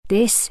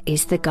This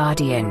is The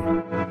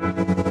Guardian.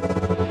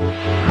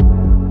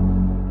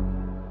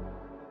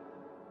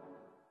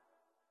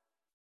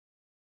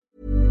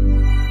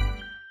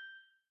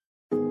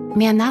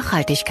 Mehr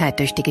Nachhaltigkeit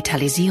durch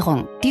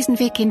Digitalisierung. Diesen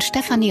Weg gehen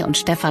Stefanie und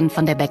Stefan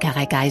von der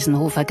Bäckerei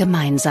Geisenhofer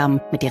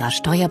gemeinsam mit ihrer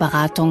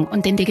Steuerberatung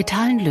und den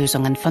digitalen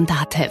Lösungen von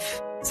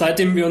DATEV.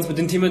 Seitdem wir uns mit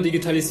dem Thema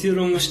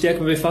Digitalisierung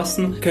stärker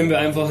befassen, können wir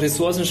einfach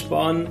Ressourcen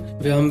sparen.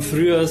 Wir haben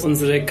früher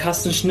unsere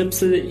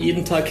Kassenschnipsel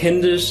jeden Tag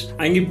händisch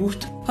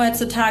eingebucht.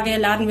 Heutzutage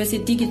laden wir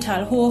sie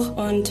digital hoch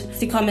und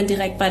sie kommen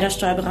direkt bei der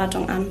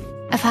Steuerberatung an.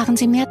 Erfahren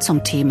Sie mehr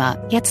zum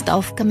Thema jetzt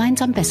auf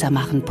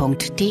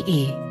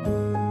gemeinsamBessermachen.de.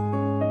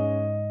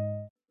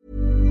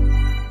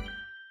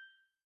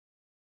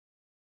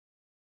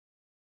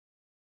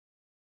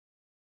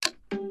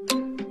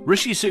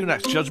 Rishi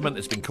Sunak's judgment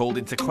has been called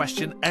into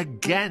question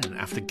again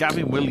after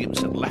Gavin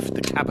Williamson left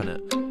the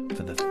cabinet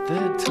for the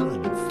third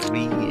time in 3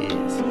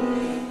 years.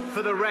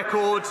 For the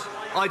record,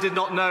 I did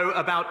not know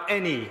about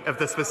any of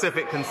the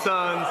specific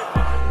concerns.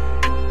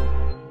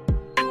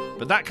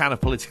 But that kind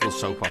of political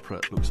soap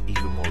opera looks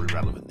even more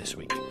irrelevant this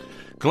week.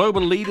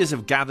 Global leaders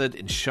have gathered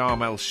in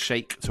Sharm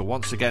el-Sheikh to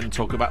once again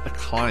talk about the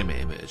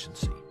climate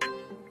emergency.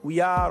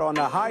 We are on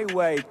a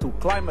highway to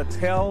climate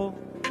hell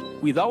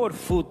with our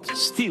foot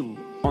still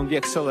on the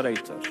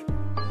accelerator.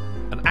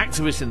 And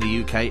activists in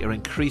the UK are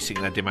increasing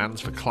their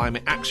demands for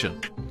climate action.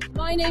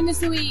 My name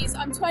is Louise,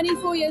 I'm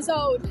 24 years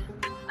old,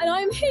 and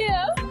I'm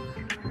here. I'm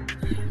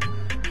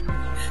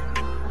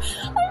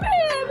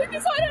here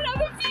because I don't have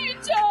a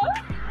future.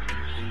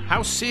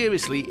 How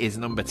seriously is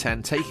Number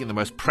 10 taking the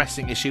most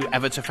pressing issue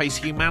ever to face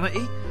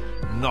humanity?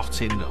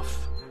 Not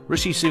enough.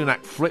 Rishi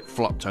Sunak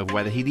flip-flopped over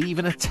whether he'd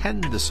even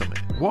attend the summit.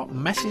 What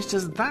message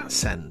does that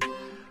send?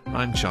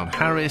 I'm John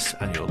Harris,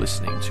 and you're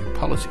listening to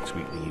Politics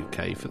Weekly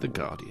UK for The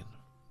Guardian.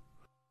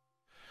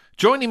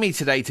 Joining me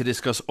today to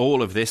discuss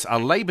all of this are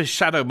Labour's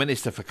Shadow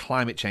Minister for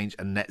Climate Change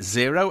and Net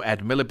Zero,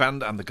 Ed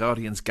Miliband, and The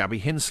Guardian's Gaby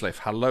Hinsliff.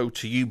 Hello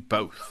to you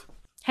both.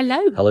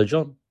 Hello. Hello,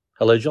 John.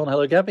 Hello, John.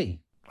 Hello,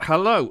 Gaby.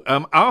 Hello.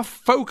 Our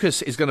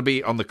focus is going to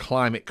be on the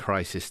climate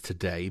crisis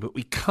today, but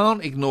we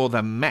can't ignore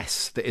the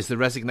mess that is the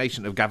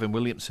resignation of Gavin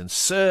Williamson.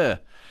 Sir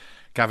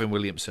Gavin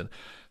Williamson.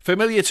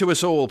 Familiar to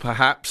us all,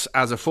 perhaps,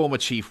 as a former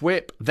Chief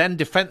Whip, then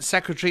Defence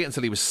Secretary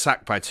until he was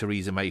sacked by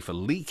Theresa May for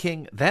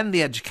leaking, then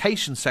the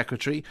Education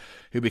Secretary,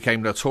 who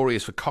became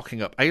notorious for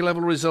cocking up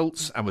A-level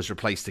results and was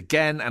replaced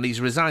again, and he's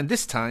resigned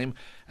this time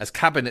as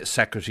Cabinet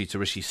Secretary to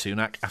Rishi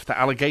Sunak after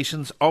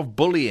allegations of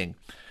bullying.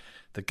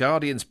 The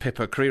Guardian's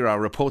Pippa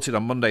Crerar reported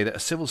on Monday that a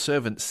civil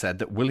servant said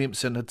that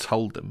Williamson had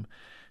told them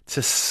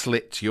to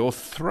slit your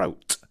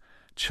throat.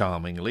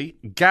 Charmingly.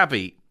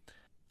 Gaby,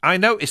 I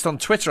noticed on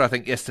Twitter, I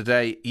think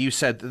yesterday, you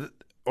said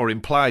or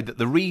implied that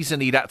the reason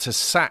he'd had to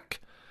sack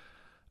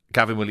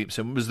Gavin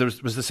Williamson was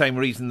the same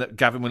reason that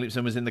Gavin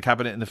Williamson was in the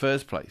cabinet in the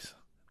first place.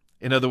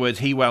 In other words,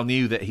 he well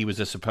knew that he was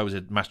a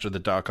supposed master of the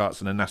dark arts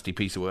and a nasty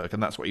piece of work,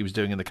 and that's what he was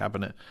doing in the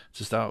cabinet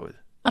to start with.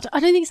 I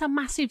don't think it's a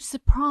massive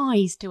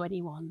surprise to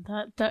anyone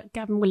that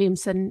Gavin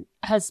Williamson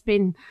has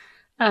been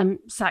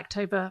sacked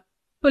over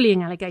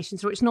bullying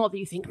allegations, or it's not that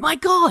you think, my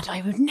God,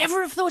 I would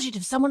never have thought it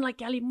of someone like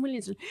Gavin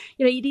Williamson.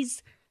 You know, it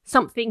is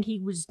something he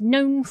was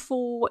known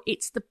for.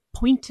 It's the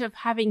point of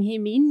having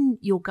him in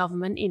your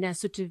government in a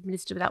sort of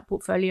minister without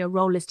portfolio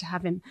role is to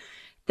have him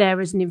there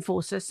as an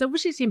enforcer. So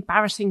obviously it's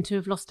embarrassing to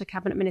have lost a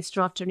cabinet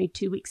minister after only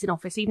 2 weeks in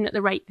office, even at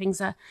the rate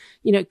things are,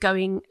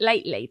 going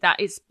lately. That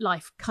is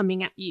life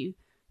coming at you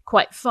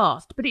quite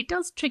fast. But it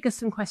does trigger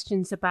some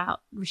questions about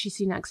Rishi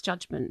Sunak's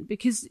judgment,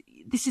 because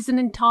this is an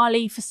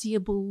entirely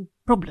foreseeable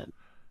problem.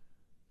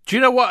 Do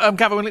you know what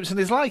Gavin Williamson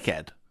is like,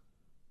 Ed?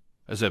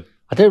 As a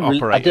I'm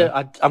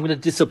going to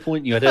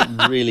disappoint you. I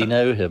don't really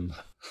know him.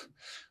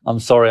 I'm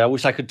sorry. I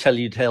wish I could tell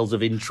you tales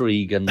of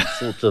intrigue and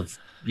sort of,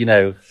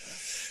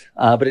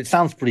 but it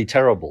sounds pretty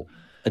terrible.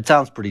 And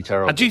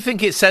do you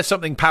think it says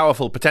something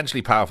powerful,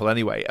 potentially powerful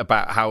anyway,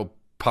 about how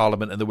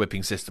Parliament and the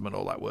whipping system and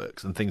all that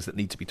works and things that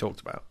need to be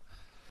talked about?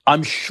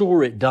 I'm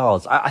sure it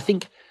does. I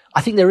think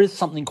there is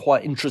something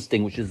quite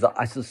interesting, which is that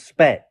I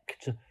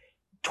suspect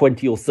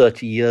 20 or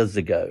 30 years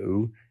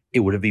ago, it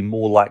would have been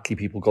more likely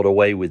people got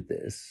away with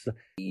this.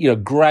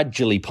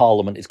 Gradually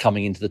Parliament is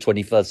coming into the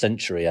 21st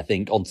century, I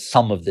think, on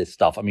some of this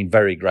stuff. I mean,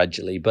 very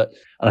gradually. And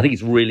I think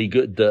it's really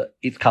good that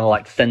it's kind of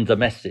like sends a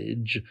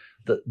message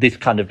that this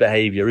kind of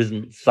behaviour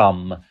isn't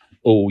some,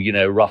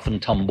 rough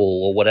and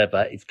tumble or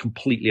whatever. It's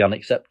completely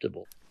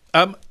unacceptable.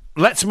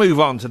 Let's move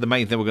on to the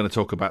main thing we're going to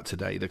talk about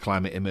today, the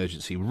climate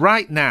emergency.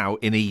 Right now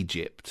in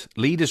Egypt,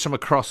 leaders from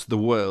across the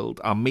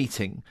world are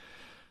meeting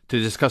to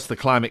discuss the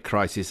climate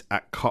crisis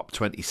at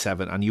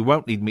COP27, and you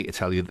won't need me to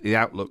tell you that the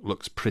outlook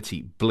looks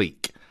pretty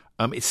bleak.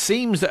 It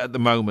seems that at the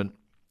moment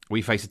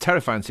we face a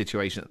terrifying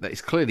situation that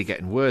is clearly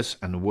getting worse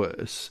and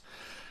worse,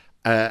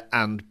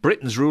 and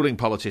Britain's ruling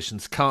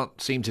politicians can't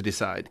seem to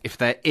decide if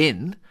they're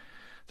in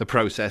the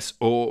process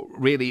or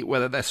really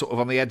whether they're sort of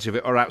on the edge of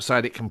it or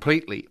outside it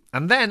completely.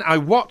 And then I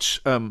watch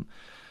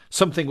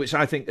something which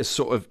I think has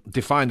sort of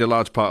defined a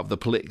large part of the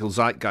political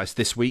zeitgeist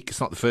this week.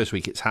 It's not the first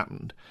week it's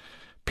happened.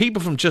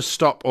 People from Just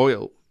Stop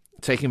Oil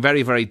taking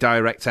very, very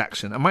direct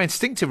action. And my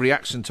instinctive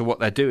reaction to what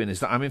they're doing is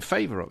that I'm in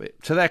favour of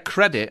it. To their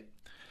credit,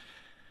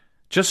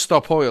 Just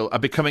Stop Oil are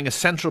becoming a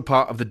central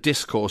part of the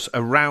discourse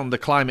around the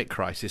climate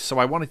crisis. So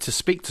I wanted to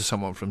speak to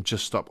someone from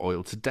Just Stop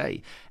Oil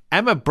today.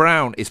 Emma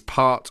Brown is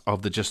part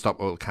of the Just Stop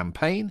Oil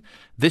campaign.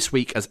 This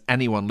week, as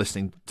anyone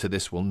listening to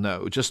this will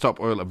know, Just Stop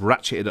Oil have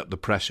ratcheted up the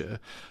pressure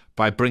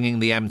by bringing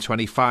the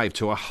M25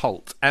 to a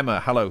halt. Emma,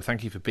 hello.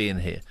 Thank you for being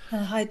here.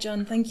 Hi,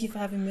 John. Thank you for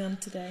having me on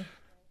today.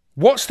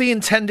 What's the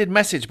intended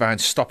message behind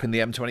stopping the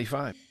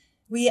M25?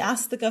 We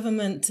asked the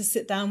government to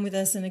sit down with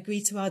us and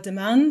agree to our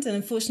demand, and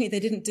unfortunately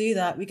they didn't do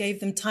that. We gave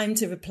them time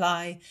to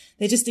reply.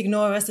 They just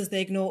ignore us as they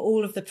ignore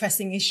all of the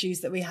pressing issues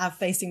that we have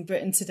facing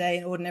Britain today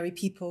and ordinary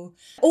people.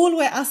 All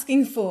we're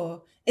asking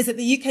for is that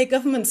the UK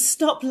government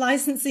stop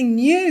licensing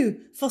new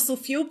fossil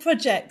fuel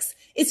projects.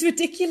 It's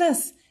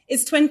ridiculous.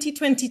 It's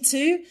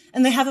 2022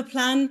 and they have a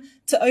plan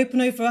to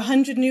open over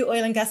 100 new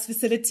oil and gas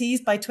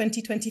facilities by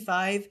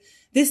 2025.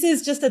 This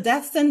is just a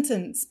death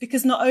sentence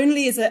because not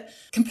only is it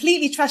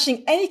completely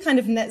trashing any kind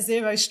of net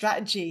zero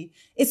strategy,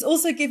 it's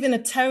also giving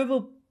a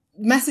terrible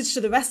message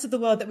to the rest of the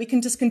world that we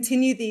can just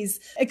continue these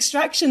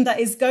extraction that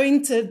is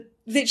going to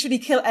literally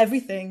kill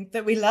everything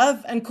that we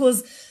love and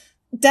cause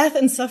death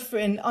and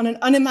suffering on an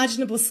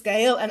unimaginable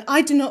scale. And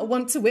I do not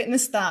want to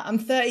witness that. I'm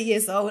 30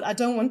 years old. I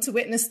don't want to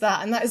witness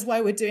that. And that is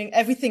why we're doing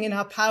everything in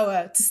our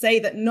power to say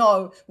that,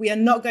 no, we are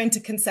not going to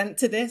consent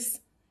to this.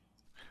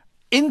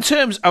 In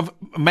terms of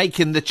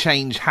making the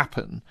change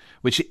happen,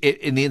 which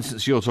in the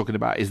instance you're talking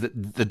about is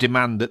that the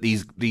demand that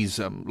these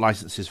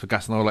licenses for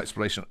gas and oil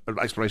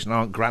exploration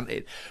aren't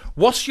granted.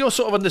 What's your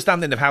sort of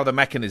understanding of how the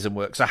mechanism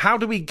works? So how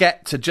do we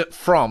get to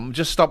from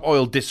Just Stop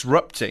Oil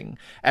disrupting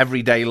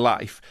everyday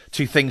life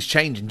to things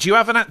changing? Do you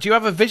have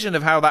a vision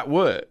of how that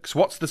works?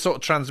 What's the sort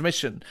of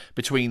transmission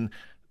between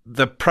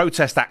the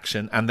protest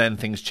action and then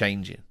things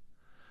changing?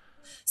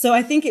 So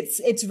I think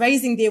it's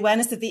raising the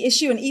awareness of the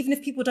issue. And even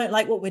if people don't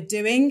like what we're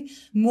doing,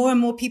 more and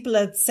more people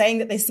are saying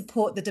that they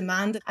support the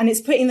demand. And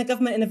it's putting the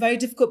government in a very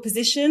difficult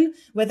position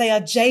where they are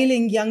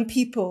jailing young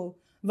people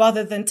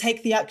rather than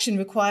take the action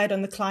required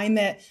on the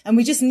climate. And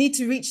we just need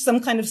to reach some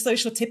kind of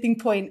social tipping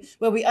point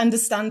where we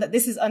understand that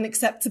this is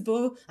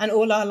unacceptable and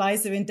all our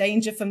lives are in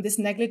danger from this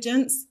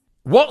negligence.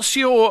 What's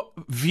your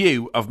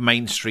view of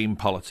mainstream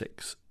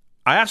politics?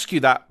 I ask you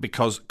that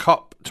because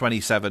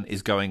COP27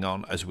 is going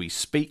on as we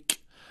speak.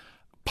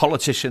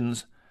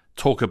 Politicians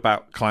talk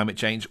about climate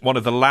change. One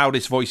of the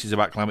loudest voices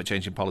about climate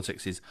change in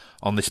politics is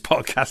on this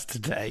podcast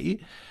today.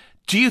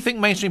 Do you think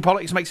mainstream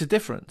politics makes a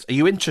difference? Are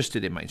you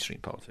interested in mainstream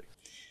politics?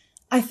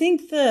 I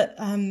think that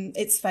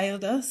it's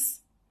failed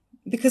us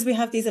because we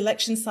have these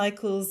election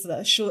cycles that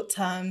are short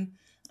term,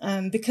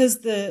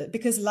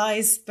 because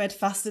lies spread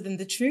faster than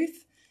the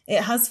truth.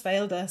 It has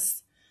failed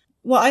us.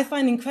 What I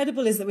find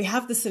incredible is that we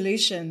have the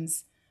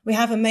solutions. We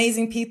have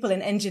amazing people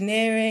in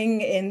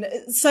engineering, in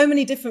so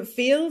many different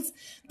fields.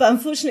 But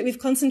unfortunately,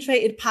 we've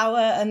concentrated power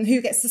and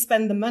who gets to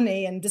spend the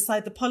money and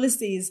decide the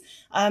policies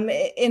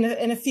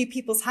in a few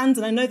people's hands.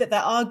 And I know that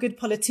there are good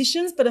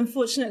politicians, but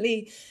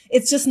unfortunately,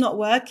 it's just not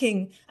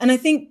working. And I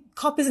think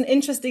COP is an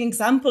interesting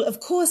example. Of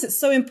course, it's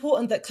so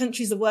important that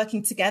countries are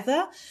working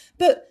together.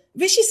 But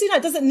Rishi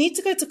Sunak doesn't need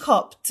to go to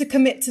COP to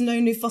commit to no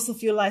new fossil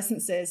fuel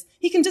licenses.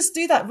 He can just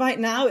do that right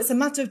now. It's a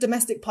matter of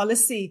domestic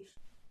policy.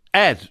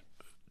 Ed,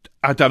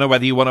 I don't know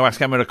whether you want to ask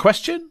Emma a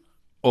question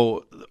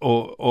or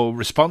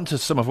respond to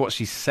some of what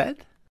she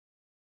said.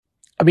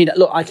 I mean,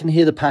 look, I can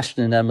hear the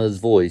passion in Emma's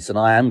voice, and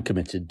I am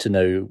committed to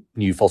no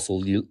new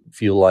fossil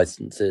fuel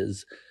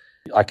licenses.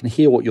 I can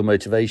hear what your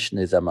motivation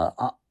is, Emma.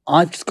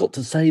 I've just got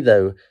to say,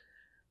 though,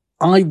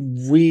 I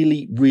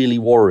really, really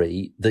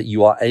worry that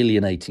you are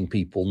alienating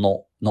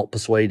people, not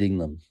persuading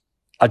them.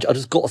 I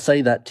just got to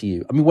say that to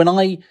you. I mean, when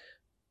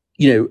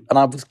and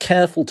I was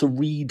careful to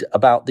read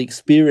about the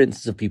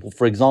experiences of people,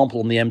 for example,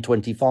 on the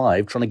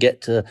M25, trying to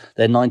get to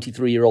their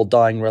 93-year-old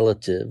dying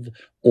relative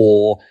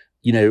or,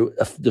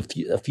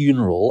 a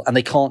funeral, and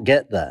they can't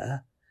get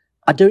there.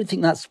 I don't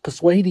think that's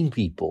persuading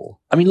people.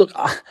 I mean, look,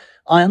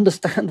 I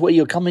understand where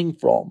you're coming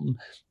from,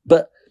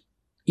 but,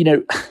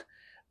 and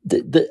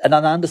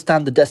I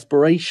understand the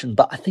desperation,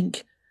 but I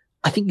think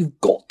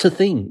you've got to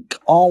think,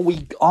 are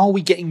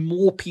we getting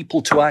more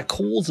people to our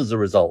cause as a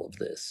result of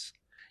this?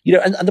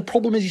 And the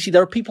problem is, you see,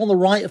 there are people on the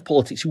right of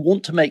politics who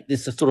want to make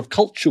this a sort of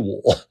culture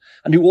war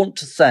and who want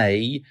to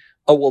say,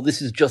 oh, well,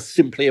 this is just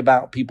simply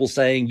about people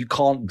saying you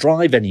can't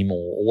drive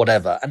anymore or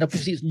whatever. And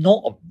obviously it's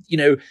not,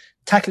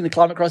 tackling the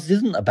climate crisis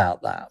isn't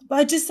about that. But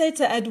I just say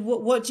to Ed,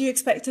 what do you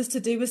expect us to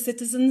do with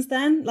citizens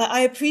then? Like,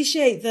 I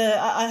appreciate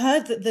I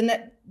heard that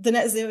the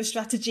net zero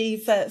strategy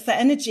for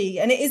energy,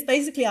 and it is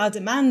basically our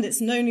demand.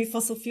 It's no new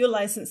fossil fuel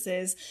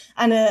licenses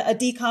and a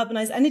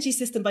decarbonised energy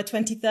system by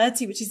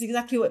 2030, which is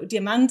exactly what we're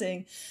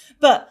demanding.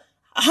 But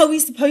are we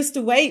supposed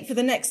to wait for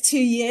the next 2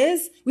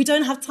 years? We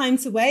don't have time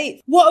to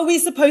wait. What are we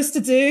supposed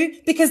to do?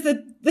 Because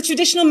the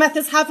traditional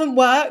methods haven't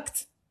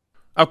worked.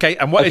 Okay,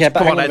 and what's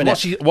Emma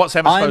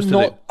supposed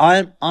to do?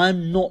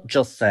 I'm not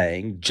just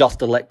saying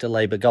just elect a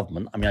Labour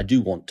government. I mean, I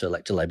do want to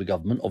elect a Labour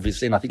government,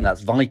 obviously, and I think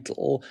that's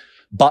vital.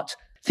 But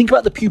Think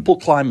about the pupil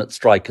climate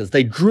strikers.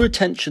 They drew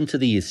attention to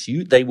the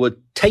issue. They were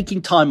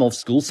taking time off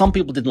school. Some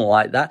people didn't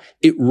like that.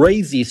 It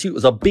raised the issue. It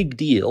was a big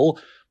deal,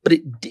 but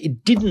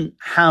it didn't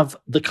have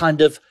the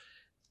kind of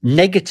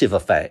negative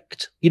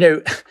effect.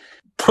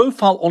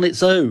 Profile on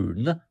its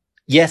own,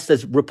 yes,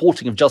 there's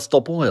reporting of Just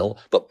Stop Oil,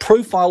 but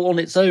Profile on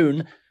its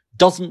own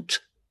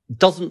doesn't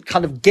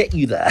kind of get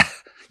you there.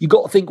 You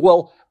got to think,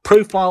 well,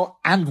 Profile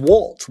and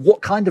what?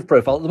 What kind of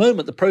profile? At the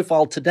moment, the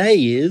profile today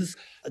is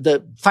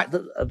the fact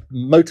that a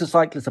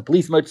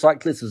police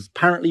motorcyclist has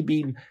apparently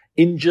been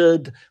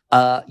injured.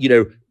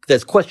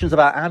 There's questions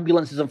about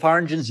ambulances and fire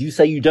engines. You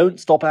say you don't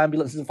stop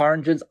ambulances and fire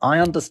engines. I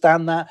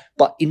understand that.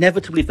 But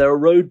inevitably, if there are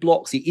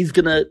roadblocks, it is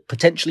going to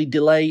potentially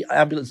delay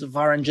ambulances and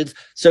fire engines.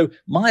 So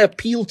my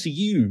appeal to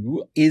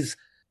you is,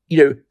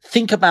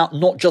 think about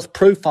not just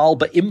profile,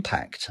 but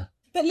impact.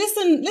 But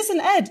listen,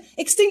 Ed,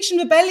 Extinction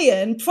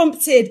Rebellion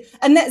prompted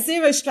a net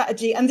zero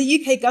strategy and the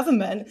UK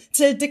government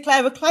to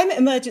declare a climate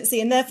emergency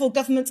and therefore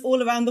governments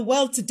all around the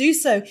world to do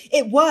so.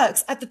 It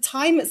works. At the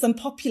time, it's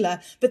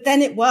unpopular, but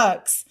then it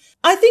works.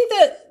 I think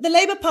that the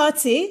Labour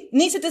Party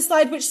need to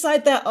decide which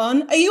side they're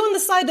on. Are you on the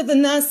side of the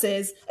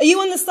nurses? Are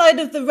you on the side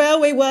of the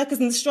railway workers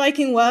and the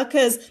striking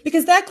workers?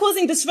 Because they're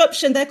causing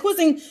disruption. They're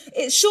causing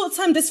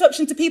short-term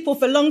disruption to people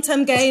for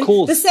long-term gain. Of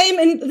course.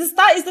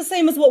 That is the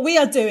same as what we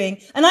are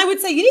doing. And I would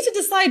say you need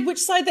to decide which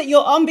side that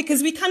you're on,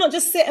 because we cannot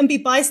just sit and be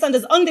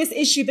bystanders on this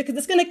issue, because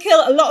it's going to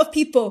kill a lot of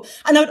people.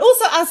 And I would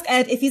also ask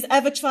Ed if he's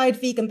ever tried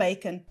vegan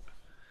bacon.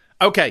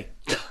 Okay.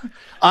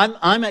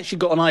 I'm actually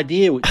got an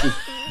idea, which is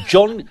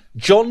John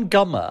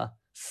Gummer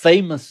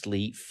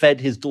famously fed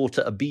his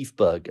daughter a beef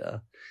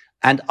burger,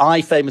 and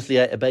I famously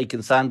ate a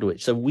bacon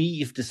sandwich. So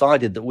we've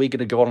decided that we're going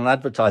to go on an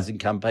advertising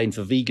campaign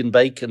for vegan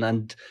bacon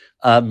and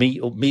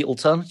meat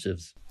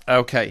alternatives.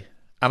 Okay.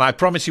 And I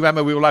promise you,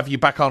 Emma, we will have you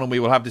back on and we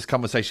will have this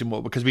conversation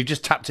more, because we've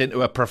just tapped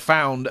into a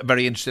profound,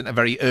 very interesting and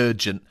very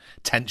urgent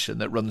tension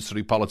that runs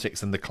through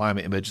politics and the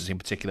climate emergency in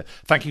particular.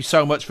 Thank you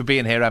so much for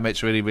being here, Emma.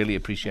 It's really, really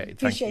appreciated.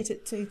 Appreciate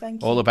it too.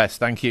 Thank you. All the best.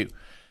 Thank you.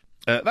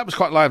 That was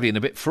quite lively and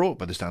a bit fraught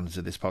by the standards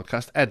of this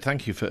podcast. Ed,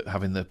 thank you for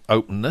having the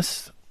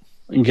openness.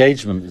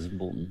 Engagement is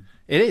important.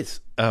 It is.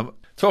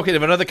 Talking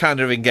of another kind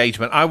of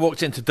engagement, I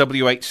walked into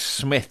W.H.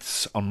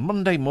 Smith's on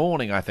Monday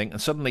morning, I think,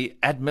 and suddenly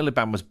Ed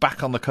Miliband was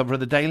back on the cover of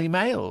the Daily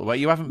Mail, where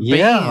you haven't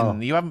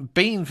been. You haven't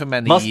been for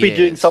many years.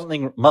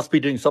 Must be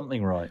doing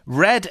something right.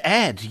 Red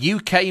Ed,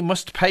 UK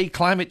must pay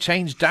climate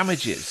change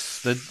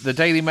damages. The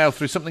Daily Mail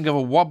threw something of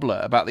a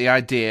wobbler about the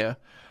idea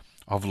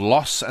of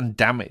loss and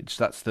damage.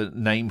 That's the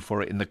name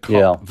for it in the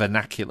COP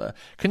vernacular.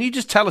 Can you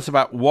just tell us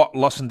about what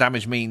loss and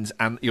damage means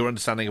and your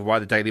understanding of why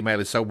the Daily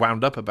Mail is so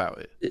wound up about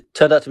it? It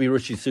turned out to be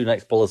Rishi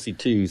Sunak's policy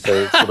too, so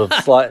it's sort of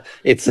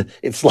it's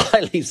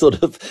slightly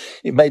sort of,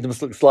 it made them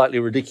look slightly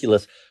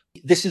ridiculous.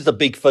 This is the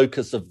big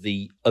focus of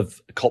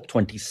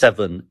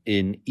COP27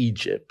 in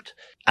Egypt,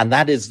 and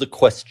that is the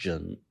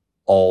question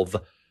of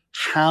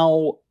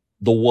how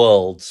the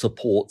world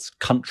supports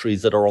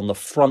countries that are on the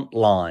front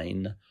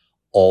line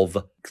of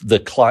the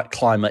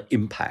climate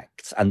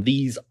impacts. And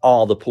these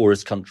are the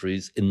poorest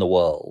countries in the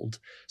world.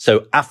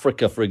 So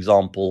Africa, for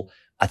example,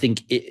 I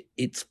think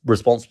it's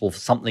responsible for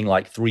something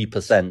like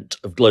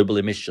 3% of global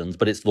emissions,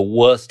 but it's the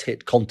worst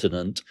hit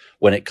continent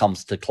when it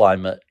comes to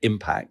climate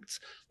impacts.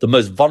 The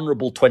most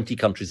vulnerable 20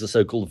 countries, the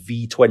so-called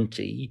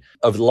V20,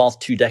 over the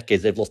last 2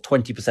 decades, they've lost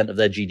 20% of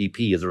their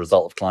GDP as a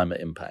result of climate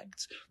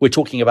impacts. We're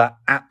talking about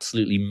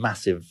absolutely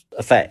massive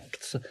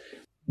effects.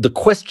 The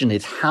question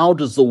is, how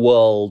does the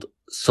world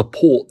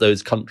support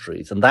those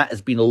countries? And that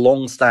has been a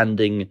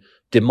long-standing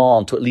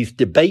demand to at least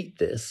debate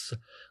this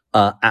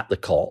at the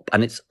COP.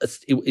 And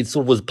it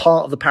sort of was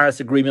part of the Paris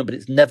Agreement, but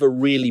it's never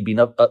really been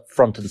up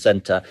front and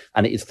centre.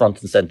 And it is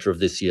front and centre of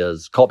this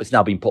year's COP. It's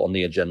now been put on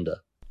the agenda.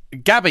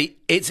 Gaby,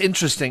 it's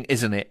interesting,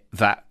 isn't it,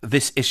 that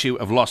this issue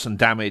of loss and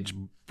damage,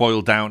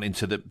 boiled down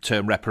into the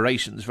term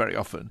reparations very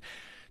often,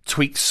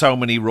 tweaks so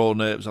many raw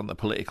nerves on the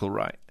political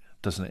right,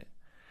 doesn't it?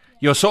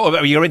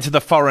 You're into the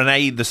foreign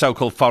aid, the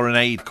so-called foreign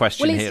aid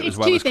question here, as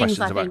well as questions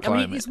about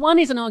climate. I mean, one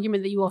is an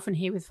argument that you often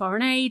hear with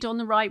foreign aid on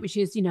the right, which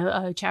is,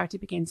 charity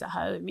begins at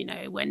home.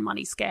 When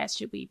money's scarce,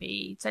 should we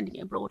be sending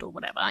it abroad or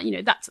whatever?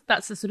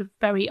 That's a sort of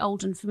very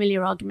old and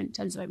familiar argument in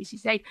terms of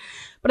overseas aid.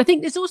 But I think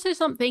there's also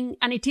something,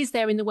 and it is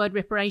there in the word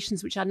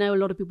reparations, which I know a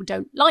lot of people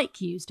don't like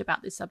used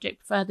about this subject,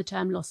 prefer the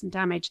term loss and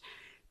damage,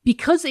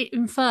 because it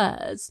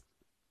infers,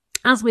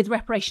 as with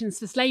reparations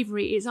for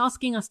slavery, it's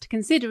asking us to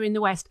consider in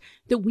the West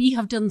that we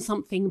have done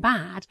something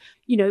bad,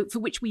 for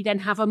which we then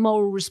have a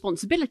moral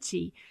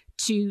responsibility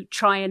to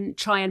try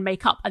and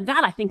make up. And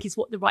that, I think, is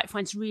what the right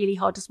finds really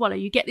hard to swallow.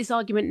 You get this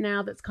argument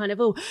now that's kind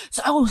of,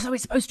 so we're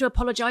supposed to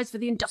apologise for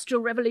the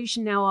Industrial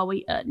Revolution now, are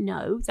we?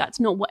 No, that's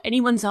not what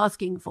anyone's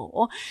asking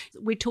for.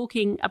 We're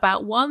talking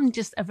about, one,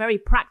 just a very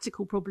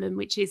practical problem,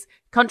 which is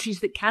countries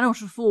that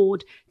cannot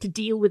afford to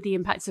deal with the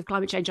impacts of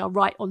climate change are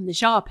right on the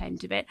sharp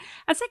end of it.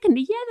 And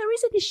secondly, there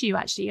is an issue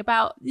actually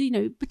about,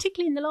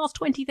 particularly in the last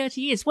 20, 30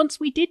 years, once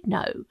we did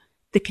know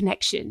the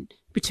connection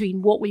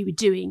between what we were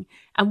doing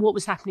and what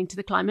was happening to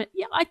the climate.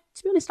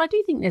 To be honest, I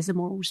do think there's a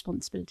moral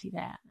responsibility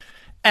there.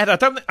 Ed, I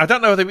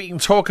don't know whether we can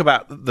talk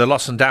about the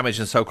loss and damage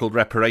and so-called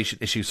reparation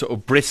issue sort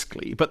of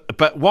briskly,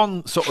 but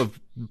one sort of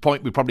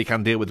point we probably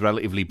can deal with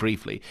relatively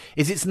briefly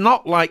is it's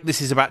not like this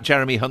is about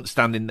Jeremy Hunt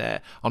standing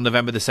there on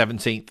November the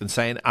 17th and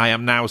saying, I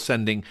am now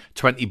sending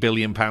 £20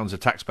 billion of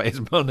taxpayers'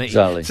 money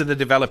to the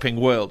developing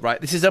world, right?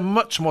 This is a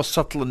much more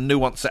subtle and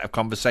nuanced set of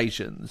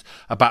conversations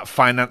about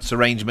finance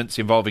arrangements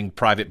involving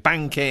private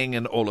banking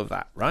and all of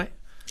that, right?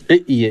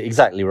 Yeah,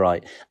 exactly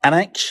right. And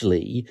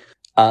actually,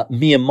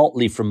 Mia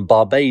Mottley from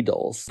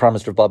Barbados, Prime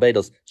Minister of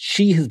Barbados,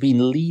 she has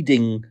been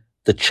leading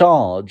the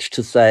charge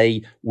to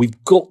say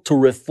we've got to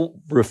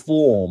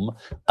reform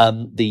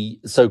the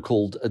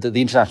so-called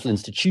the international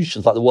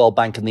institutions like the World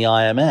Bank and the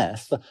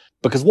IMF,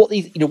 because what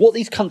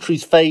these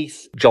countries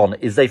face, John,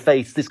 is they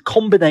face this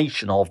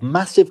combination of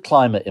massive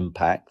climate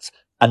impacts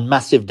and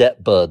massive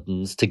debt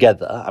burdens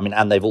together. I mean,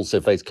 and they've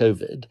also faced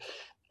COVID,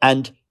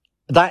 and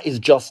that is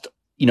just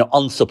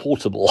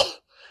unsupportable.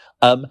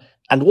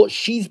 And what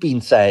she's been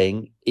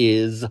saying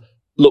is,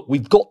 look,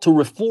 we've got to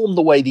reform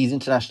the way these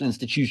international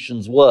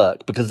institutions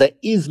work because there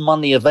is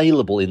money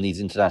available in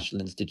these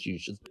international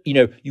institutions.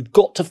 You've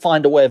got to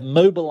find a way of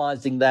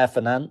mobilizing their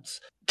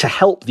finance to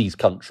help these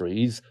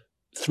countries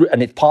through.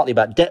 And it's partly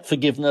about debt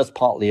forgiveness,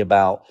 partly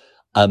about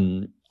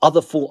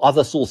other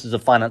sources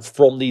of finance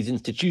from these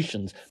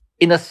institutions.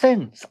 In a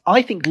sense,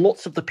 I think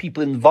lots of the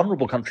people in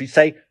vulnerable countries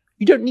say,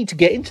 you don't need to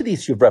get into the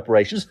issue of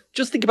reparations.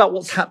 Just think about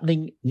what's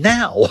happening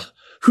now.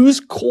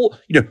 Who's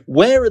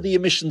where are the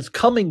emissions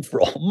coming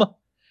from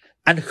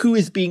and who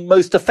is being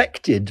most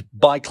affected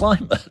by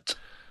climate?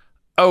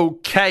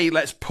 Okay,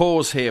 let's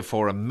pause here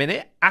for a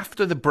minute.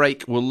 After the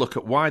break, we'll look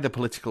at why the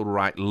political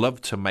right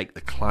love to make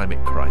the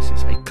climate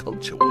crisis a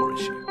culture war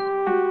issue.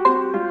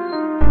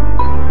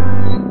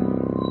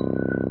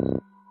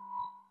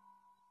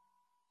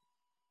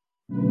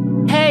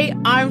 Hey,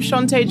 I'm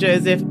Shante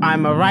Joseph.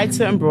 I'm a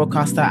writer and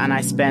broadcaster, and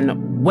I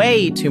spend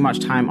way too much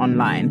time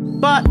online.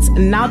 But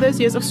now those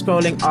years of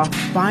scrolling are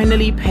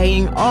finally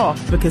paying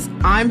off because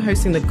I'm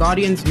hosting The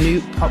Guardian's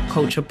new pop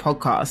culture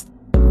podcast.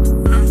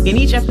 In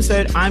each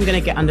episode, I'm going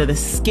to get under the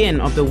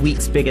skin of the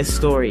week's biggest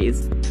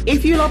stories.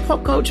 If you love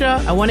pop culture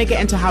and want to get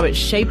into how it's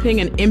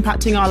shaping and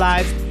impacting our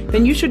lives,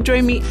 then you should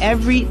join me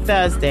every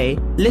Thursday.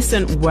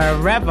 Listen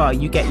wherever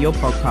you get your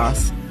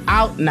podcasts.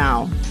 Out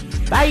now.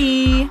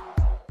 Bye.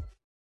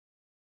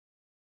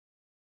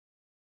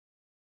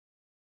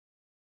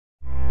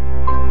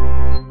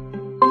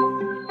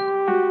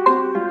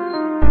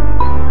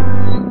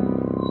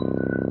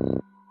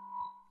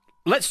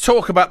 Let's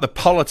talk about the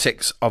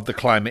politics of the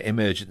climate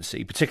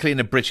emergency, particularly in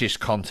a British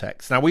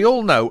context. Now, we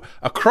all know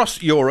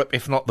across Europe,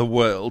 if not the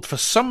world, for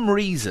some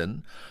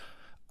reason,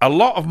 a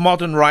lot of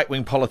modern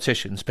right-wing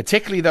politicians,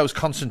 particularly those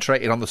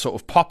concentrated on the sort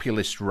of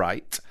populist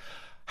right,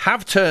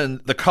 have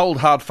turned the cold,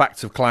 hard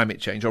facts of climate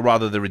change, or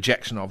rather the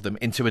rejection of them,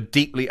 into a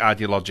deeply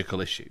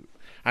ideological issue.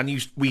 And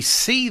we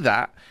see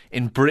that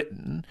in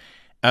Britain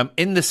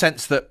in the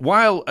sense that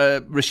while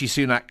Rishi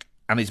Sunak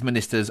and his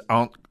ministers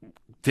aren't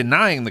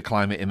denying the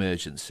climate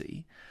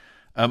emergency,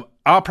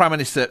 our Prime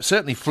Minister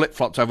certainly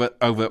flip-flopped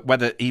over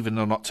whether even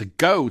or not to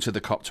go to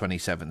the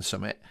COP27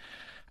 summit.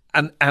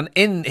 And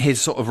in his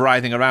sort of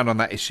writhing around on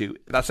that issue,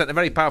 that sent a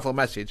very powerful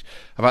message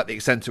about the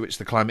extent to which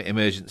the climate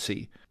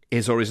emergency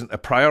is or isn't a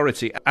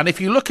priority. And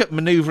if you look at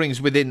manoeuvrings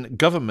within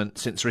government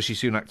since Rishi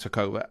Sunak took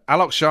over,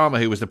 Alok Sharma,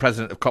 who was the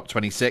president of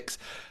COP26,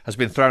 has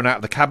been thrown out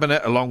of the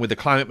cabinet, along with the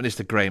Climate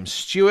Minister Graham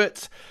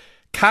Stewart.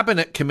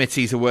 Cabinet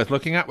committees are worth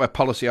looking at where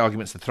policy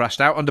arguments are thrashed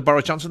out. Under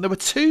Boris Johnson, there were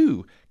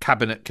 2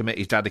 cabinet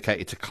committees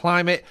dedicated to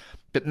climate,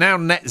 but now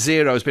net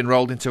zero has been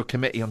rolled into a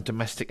committee on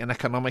domestic and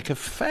economic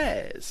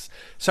affairs.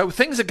 So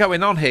things are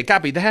going on here.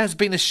 Gabby, there has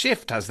been a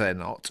shift, has there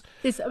not?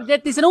 There's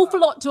an awful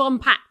lot to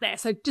unpack there.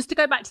 So just to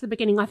go back to the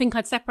beginning, I think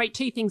I'd separate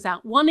 2 things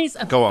out. One is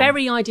a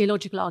very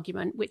ideological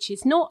argument, which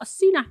is not a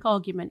Sunak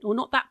argument or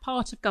not that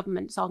part of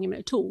government's argument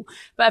at all,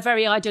 but a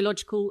very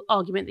ideological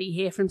argument that you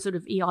hear from sort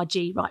of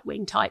ERG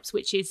right-wing types,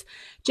 which is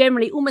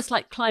generally almost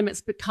like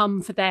climate's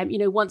become for them,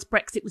 once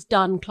Brexit was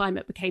done,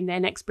 climate became their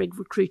next big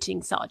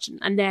recruiting sergeant,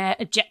 and their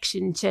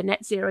objection to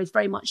net zero is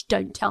very much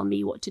don't tell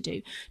me what to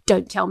do.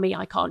 Don't tell me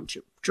I can't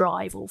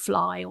drive or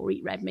fly or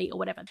eat red meat or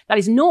whatever. That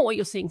is not what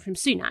you're seeing from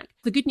Sunak.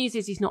 The good news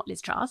is he's not Liz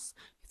Truss,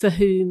 for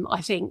whom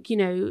I think,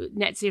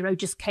 net zero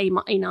just came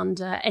in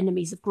under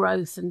enemies of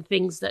growth and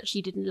things that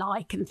she didn't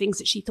like and things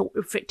that she thought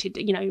restricted,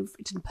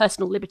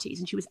 personal liberties,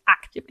 and she was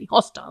actively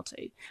hostile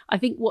to. I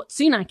think what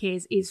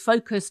Sunak is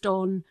focused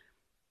on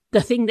the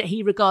thing that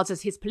he regards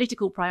as his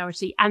political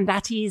priority, and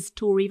that is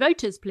Tory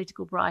voters'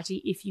 political priority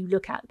if you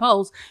look at the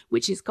polls,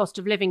 which is cost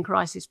of living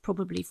crisis,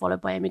 probably followed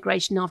by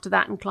immigration after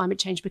that, and climate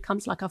change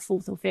becomes like a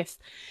 4th or 5th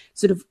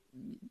sort of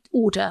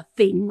order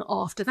thing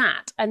after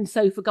that. And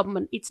so for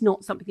government, it's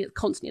not something that's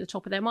constantly at the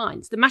top of their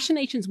minds. The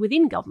machinations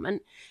within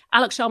government,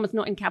 Alok Sharma's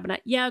not in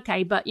cabinet. Yeah,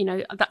 okay, but,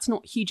 that's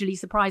not hugely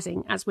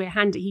surprising as we're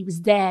handy. He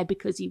was there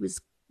because he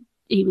was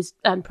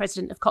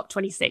president of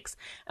COP26,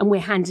 and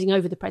we're handing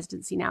over the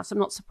presidency now. So I'm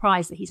not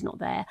surprised that he's not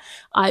there.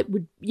 I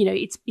would,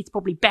 it's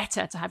probably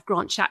better to have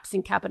Grant Shapps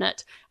in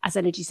cabinet as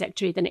energy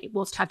secretary than it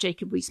was to have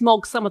Jacob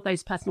Rees-Mogg. Some of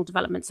those personal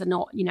developments are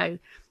not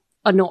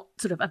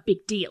sort of a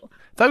big deal.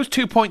 Those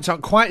 2 points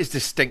aren't quite as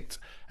distinct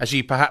as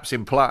you perhaps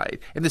implied,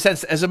 in the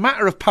sense that as a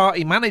matter of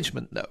party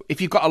management, though, if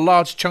you've got a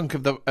large chunk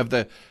of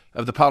the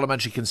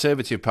Parliamentary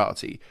Conservative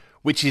Party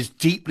which is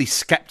deeply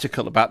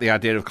sceptical about the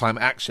idea of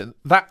climate action,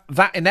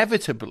 that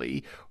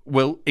inevitably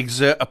will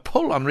exert a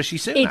pull on Rishi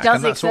Sunak. It does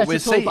and that's exert what we're a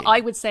pull, seeing. but I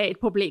would say it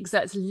probably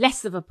exerts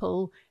less of a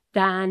pull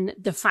than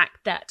the fact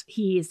that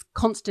he is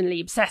constantly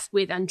obsessed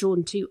with and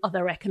drawn to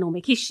other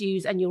economic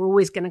issues, and you're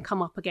always going to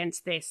come up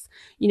against this.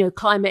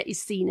 Climate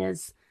is seen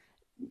as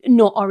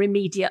not our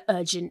immediate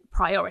urgent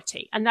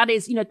priority. And that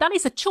is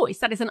a choice.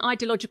 That is an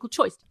ideological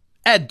choice.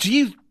 Ed, do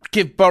you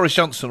give Boris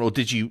Johnson, or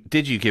did you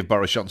give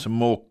Boris Johnson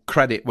more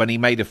credit when he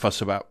made a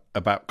fuss about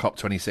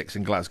COP26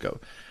 in Glasgow?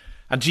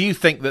 And do you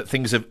think that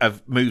things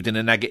have moved in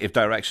a negative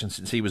direction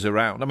since he was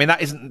around? I mean,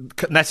 that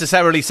isn't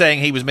necessarily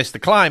saying he was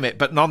Mr. Climate,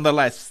 but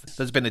nonetheless,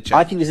 there's been a change.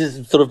 I think this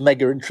is sort of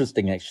mega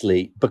interesting,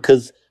 actually,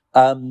 because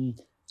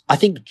I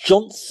think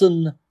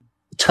Johnson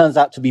turns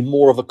out to be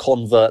more of a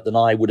convert than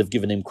I would have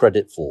given him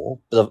credit for.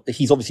 But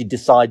he's obviously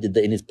decided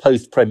that in his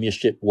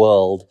post-premiership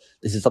world,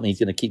 this is something he's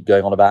going to keep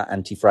going on about,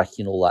 anti-fracking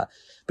and all that.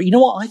 But you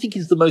know what I think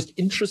is the most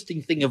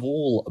interesting thing of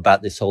all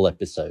about this whole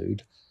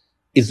episode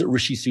is that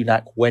Rishi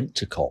Sunak went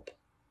to COP.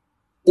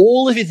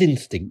 All of his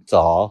instincts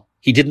are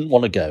he didn't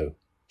want to go.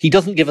 He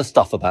doesn't give a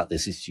stuff about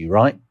this issue,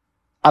 right?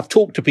 I've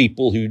talked to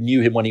people who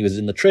knew him when he was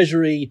in the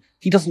Treasury.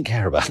 He doesn't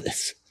care about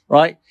this,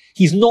 right?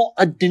 He's not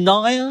a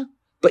denier,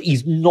 but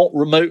he's not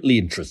remotely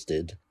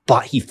interested.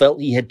 But he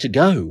felt he had to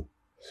go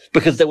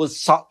because there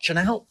was such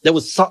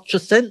a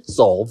sense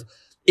of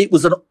it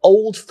was an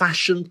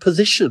old-fashioned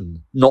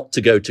position not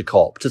to go to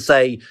COP, to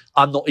say,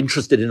 I'm not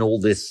interested in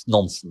all this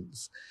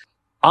nonsense.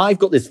 I've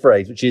got this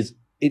phrase, which is,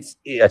 it's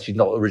actually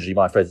not originally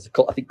my phrase.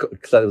 I think I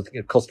was thinking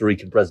of Costa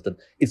Rican president.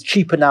 It's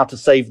cheaper now to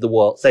save the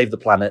world, save the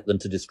planet than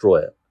to destroy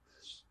it.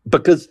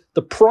 Because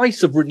the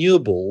price of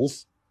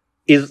renewables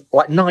is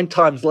like 9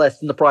 times less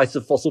than the price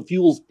of fossil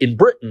fuels in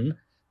Britain.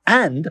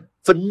 And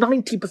for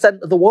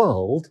 90% of the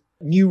world,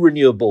 new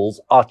renewables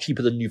are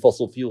cheaper than new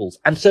fossil fuels.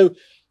 And so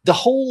the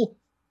whole,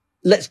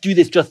 let's do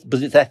this just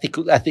because it's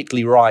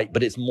ethically right,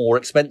 but it's more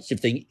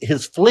expensive thing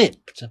has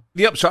flipped.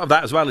 The upshot of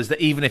that as well is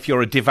that even if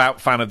you're a devout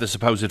fan of the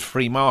supposed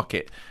free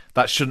market,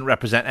 that shouldn't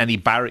represent any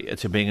barrier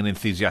to being an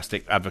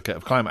enthusiastic advocate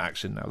of climate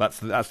action. Now,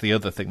 that's the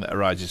other thing that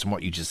arises from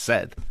what you just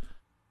said.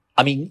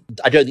 I mean,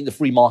 I don't think the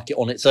free market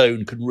on its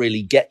own can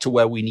really get to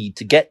where we need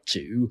to get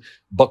to,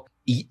 but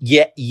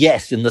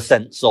yes, in the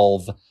sense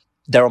of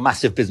there are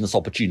massive business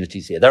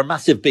opportunities here. There are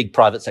massive big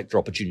private sector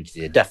opportunities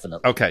here,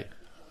 definitely. Okay.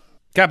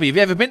 Gabby, have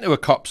you ever been to a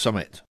COP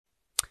summit?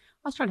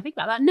 I was trying to think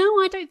about that. No,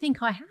 I don't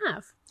think I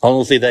have.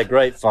 Honestly, they're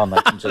great fun,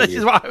 I can tell you. This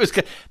is what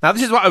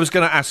I was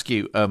going to ask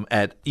you,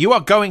 Ed. You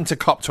are going to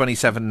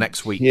COP27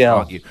 next week,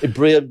 aren't you?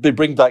 It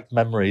bring back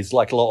memories,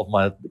 like a lot of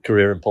my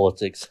career in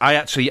politics. I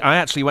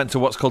actually went to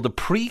what's called a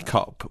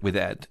pre-COP with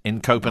Ed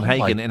in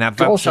Copenhagen in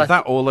advance of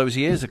that all those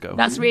years ago.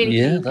 That's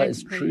really that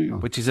is true.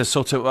 Which is a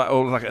sort of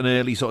like an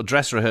early sort of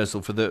dress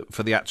rehearsal for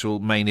the actual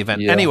main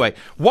event. Yeah. Anyway,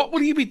 what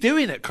will you be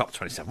doing at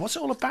COP27? What's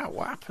it all about?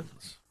 What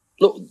happens?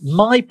 Look,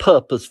 my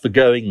purpose for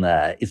going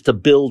there is to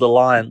build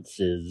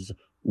alliances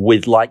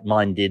with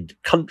like-minded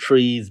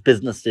countries,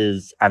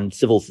 businesses, and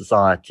civil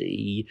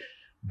society,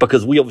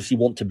 because we obviously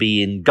want to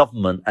be in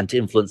government and to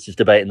influence this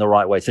debate in the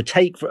right way. So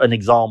take, for an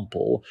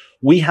example,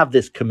 we have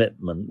this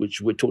commitment,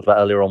 which we talked about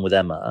earlier on with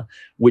Emma,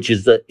 which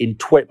is that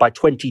by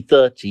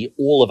 2030,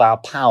 all of our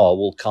power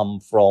will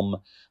come from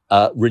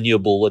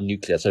renewable and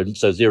nuclear,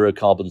 so zero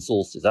carbon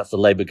sources. That's the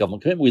Labour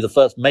government commitment. We're the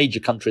first major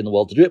country in the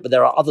world to do it, but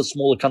there are other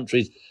smaller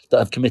countries that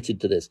have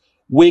committed to this.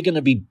 We're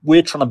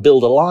trying to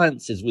build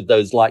alliances with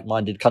those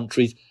like-minded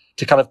countries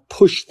to kind of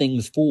push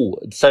things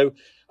forward. So,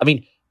 I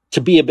mean,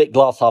 to be a bit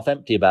glass half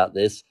empty about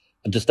this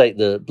and to state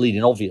the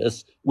bleeding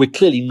obvious, we're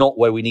clearly not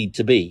where we need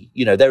to be.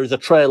 You know, there is a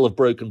trail of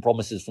broken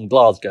promises from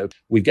Glasgow.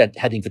 We're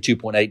heading for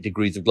 2.8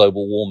 degrees of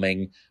global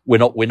warming. We're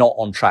not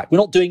on track. We're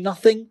not doing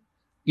nothing.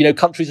 You know,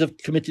 countries have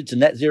committed to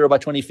net zero by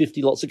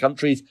 2050, lots of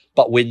countries,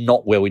 but we're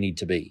not where we need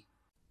to be.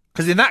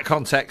 Because in that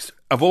context,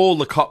 of all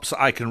the COPs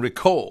that I can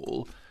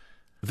recall,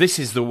 this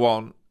is the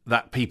one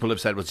that people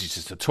have said, well, it's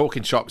just a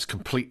talking shop, it's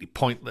completely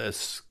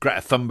pointless.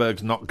 Greta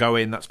Thunberg's not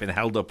going. That's been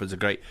held up as a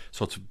great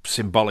sort of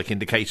symbolic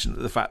indication of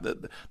the fact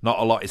that not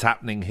a lot is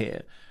happening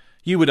here.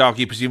 You would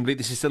argue, presumably,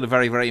 this is still a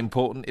very, very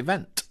important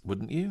event,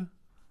 wouldn't you?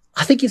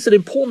 I think it's an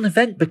important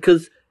event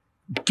because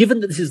given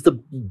that this is the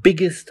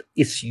biggest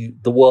issue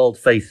the world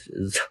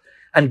faces,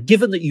 and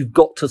given that you've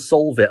got to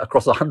solve it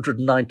across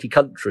 190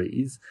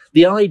 countries,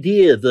 the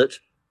idea that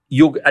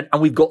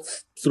and we've got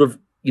sort of,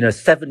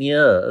 7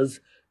 years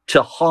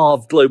to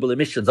halve global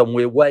emissions and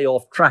we're way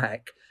off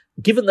track,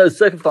 given those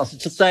circumstances,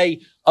 to say,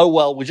 oh,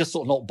 well, we're just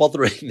sort of not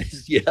bothering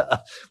this year,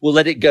 we'll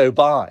let it go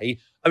by,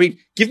 I mean,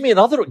 give me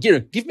another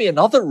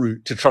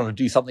route to trying to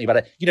do something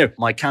about it.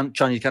 My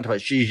Chinese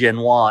counterpart, Xi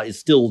Jinping, is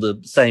still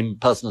the same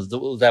person as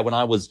was there when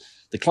I was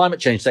the climate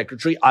change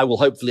secretary. I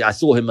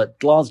saw him at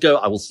Glasgow.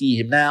 I will see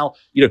him now.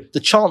 The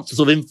chance to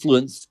sort of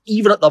influence,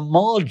 even at the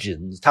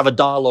margins, to have a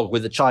dialogue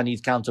with the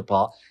Chinese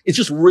counterpart is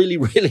just really,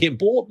 really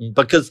important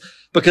because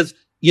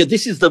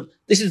this is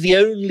the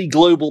only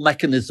global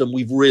mechanism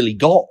we've really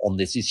got on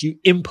this issue,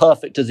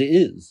 imperfect as it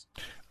is.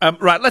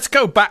 Right, let's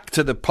go back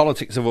to the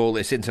politics of all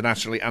this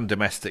internationally and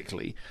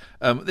domestically.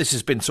 This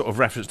has been sort of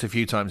referenced a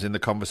few times in the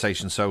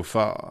conversation so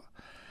far.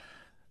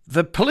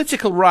 The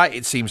political right,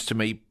 it seems to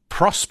me,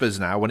 prospers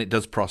now, when it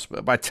does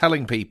prosper, by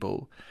telling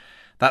people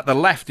that the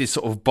left is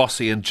sort of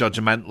bossy and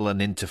judgmental and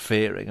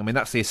interfering. I mean,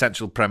 that's the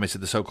essential premise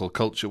of the so-called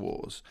culture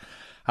wars.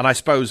 And I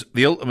suppose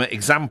the ultimate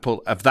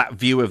example of that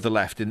view of the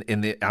left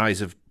in the eyes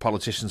of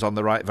politicians on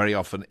the right very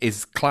often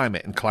is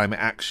climate and climate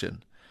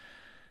action.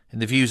 In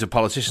the views of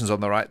politicians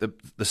on the right,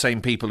 the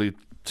same people who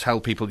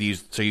tell people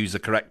to use the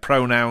correct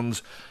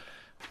pronouns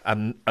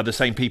and are the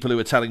same people who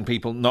are telling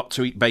people not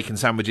to eat bacon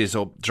sandwiches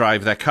or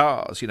drive their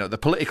cars. The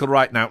political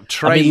right now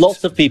trades... I mean,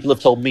 lots of people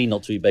have told me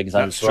not to eat bacon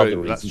sandwiches for other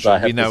reasons.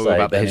 That's true. We know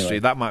about the history.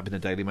 That might have been a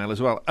Daily Mail as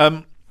well.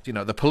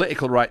 The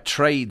political right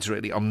trades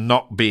really on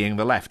not being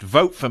the left.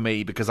 Vote for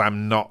me because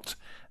I'm not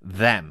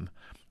them.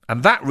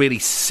 And that really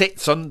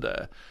sits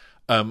under...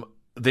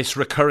 this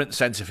recurrent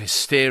sense of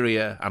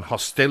hysteria and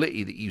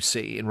hostility that you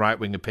see in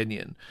right-wing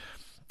opinion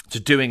to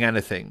doing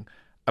anything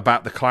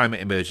about the climate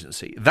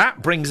emergency.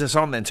 That brings us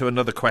on then to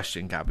another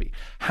question, Gaby.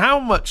 How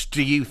much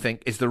do you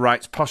think is the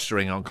right's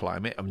posturing on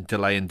climate,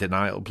 delay and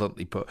denial,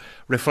 bluntly put,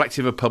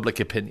 reflective of public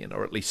opinion,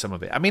 or at least some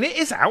of it? I mean, it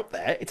is out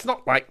there. It's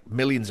not like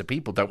millions of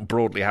people don't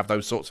broadly have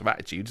those sorts of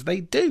attitudes.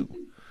 They do.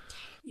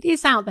 It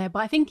is out there, but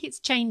I think it's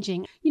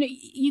changing.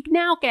 You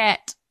now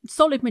get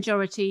solid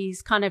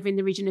majorities kind of in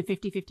the region of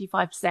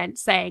 50-55%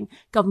 saying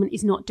government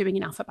is not doing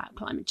enough about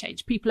climate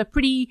change. People are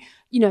pretty,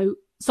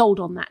 sold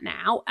on that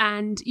now.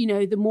 And,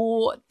 the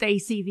more they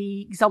see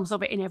the examples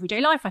of it in everyday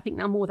life, I think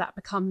the more that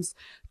becomes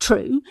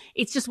true.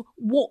 It's just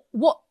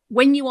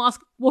when you ask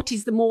what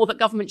is the more that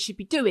government should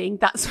be doing,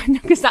 that's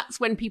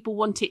when people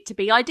want it to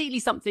be ideally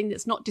something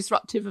that's not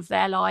disruptive of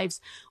their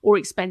lives or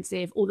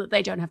expensive or that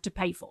they don't have to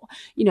pay for,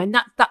 and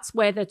that's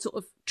where the sort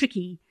of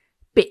tricky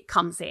bit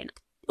comes in.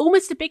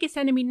 Almost the biggest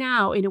enemy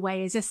now, in a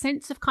way, is a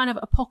sense of kind of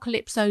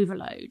apocalypse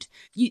overload.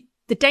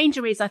 The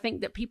danger is, I think,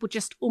 that people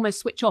just almost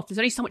switch off. There's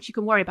only so much you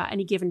can worry about at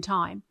any given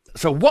time.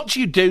 So what do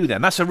you do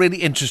then? That's a really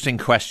interesting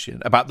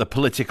question about the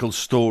political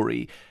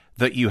story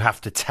that you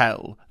have to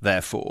tell,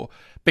 therefore,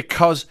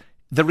 because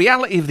the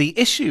reality of the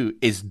issue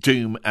is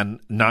doom and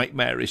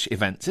nightmarish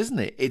events, isn't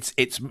it?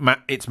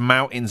 It's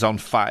mountains on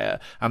fire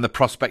and the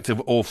prospect of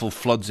awful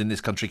floods in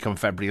this country come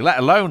February, let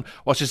alone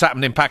what's just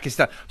happened in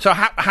Pakistan. So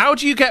how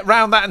do you get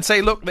round that and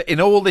say, look, in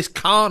all this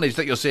carnage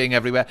that you're seeing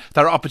everywhere,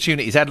 there are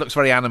opportunities? Ed looks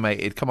very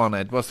animated. Come on,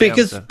 Ed. What's the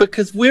answer?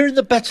 Because we're in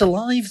the better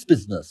lives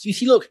business. You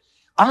see, look,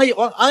 I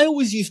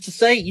always used to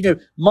say,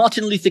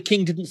 Martin Luther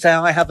King didn't say,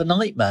 I have a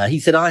nightmare. He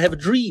said, I have a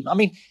dream. I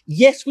mean,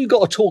 yes, we've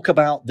got to talk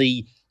about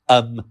the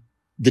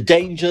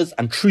dangers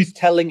and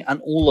truth-telling and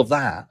all of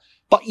that.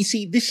 But you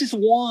see, this is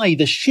why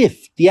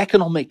the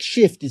economic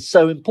shift is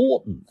so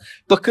important.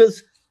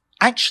 Because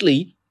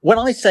actually, when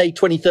I say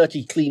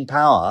 2030 clean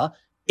power,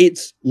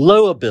 it's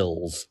lower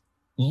bills,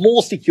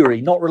 more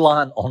security, not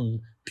reliant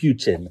on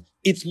Putin.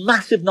 It's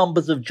massive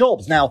numbers of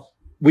jobs. Now,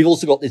 we've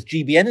also got this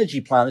GB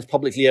Energy plan, this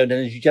publicly owned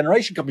energy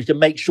generation company, to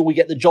make sure we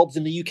get the jobs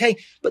in the UK.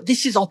 But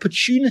this is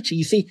opportunity.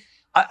 You see,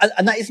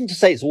 and that isn't to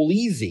say it's all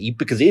easy,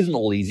 because it isn't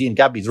all easy, and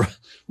Gaby's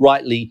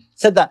rightly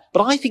said that.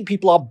 But I think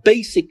people are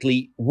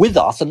basically with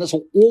us, and that's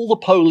what all the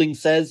polling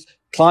says.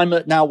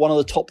 Climate now one of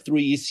the top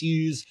 3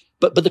 issues.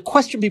 But the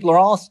question people are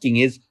asking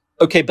is,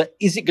 okay, but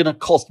is it going to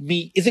cost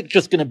me? Is it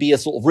just going to be a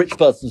sort of rich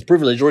person's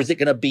privilege, or is it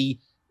going to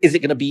be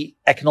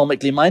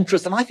economically in my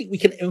interest? And I think we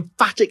can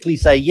emphatically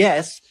say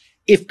yes,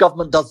 if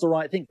government does the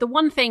right thing. The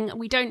one thing,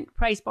 we don't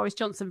praise Boris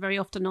Johnson very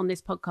often on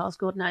this podcast,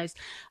 God knows.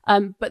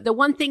 But the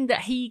one thing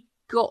that he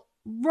got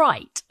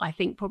right, I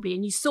think, probably,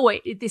 and you saw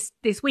it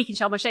this week in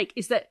Sharm el-Sheikh,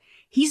 is that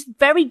he's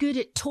very good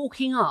at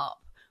talking up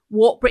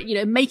what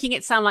Britain, making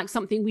it sound like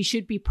something we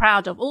should be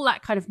proud of. All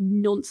that kind of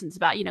nonsense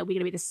about, we're going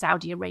to be the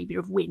Saudi Arabia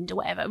of wind or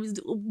whatever. It was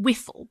a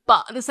whiffle.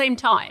 But at the same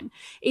time,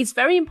 it's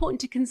very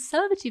important to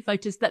Conservative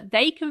voters that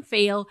they can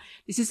feel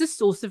this is a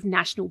source of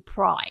national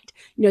pride.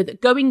 That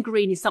going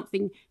green is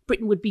something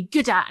Britain would be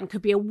good at and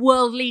could be a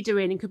world leader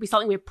in and could be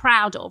something we're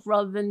proud of,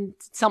 rather than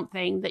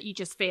something that you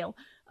just feel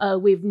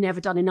we've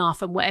never done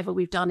enough, and whatever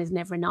we've done is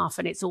never enough,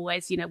 and it's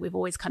always, we've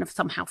always kind of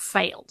somehow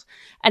failed.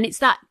 And it's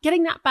that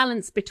getting that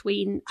balance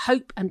between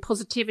hope and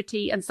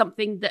positivity and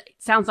something that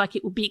sounds like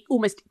it would be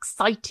almost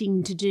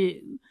exciting to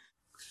do.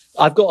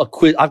 I've got a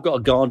quiz. I've got a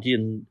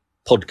Guardian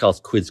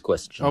podcast quiz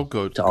question. Oh,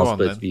 good. To ask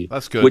both of you.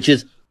 That's good. Which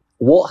is,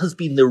 what has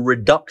been the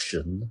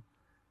reduction?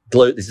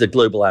 This is a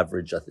global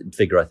average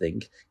figure, I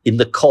think, in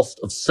the cost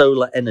of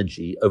solar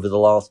energy over the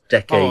last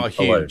decade. Oh,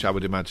 huge, I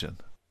would imagine.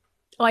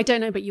 Oh, I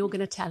don't know, but you're going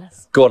to tell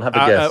us. Go on, have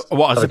a guess.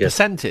 What, as a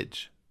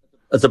percentage?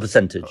 as a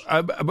percentage?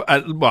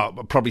 Well,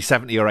 probably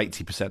 70 or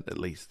 80% at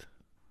least.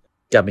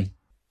 Gaby?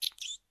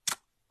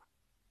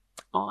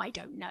 Oh, I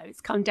don't know.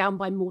 It's come down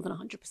by more than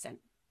 100%.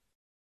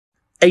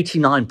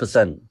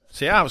 89%.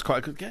 See, that was quite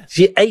a good guess.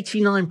 See,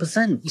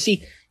 89%. You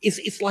see,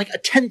 it's like a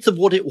tenth of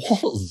what it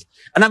was.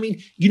 And I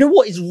mean, you know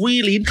what is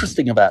really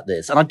interesting about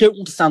this? And I don't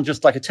want to sound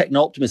just like a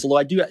techno-optimist, although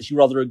I do actually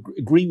rather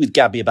agree with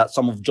Gaby about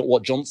some of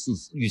what Johnson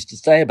used to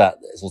say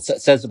about this, or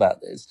says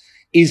about this,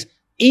 is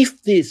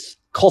if this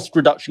cost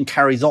reduction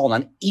carries on,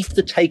 and if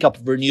the take-up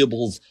of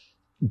renewables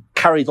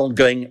carries on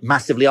going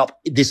massively up,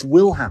 this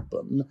will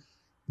happen.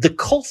 The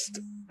cost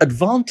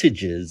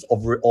advantages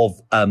of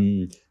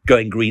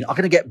going green are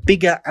going to get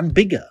bigger and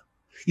bigger.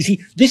 You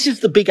see, this is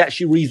the big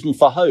actually reason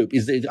for hope.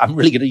 Is that I'm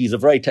really going to use a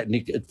very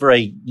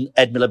very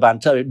Ed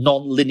Miliband term,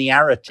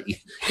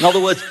 non-linearity. In other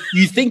words,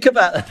 you think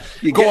about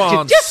go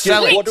on,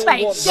 sell it. What do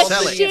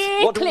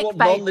we want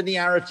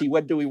non-linearity?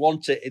 When do we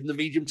want it in the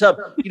medium term?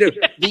 You know,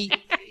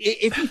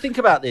 if you think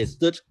about this,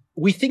 that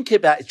we think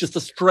about it's just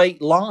a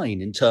straight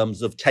line in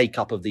terms of take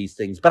up of these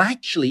things, but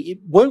actually it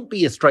won't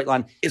be a straight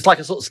line. It's like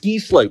a sort of ski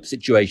slope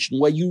situation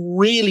where you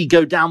really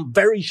go down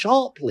very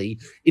sharply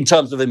in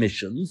terms of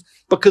emissions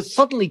because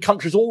suddenly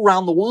countries all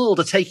around the world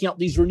are taking up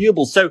these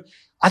renewables. So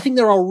I think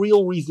there are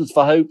real reasons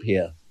for hope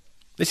here.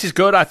 This is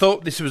good. I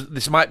thought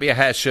this might be a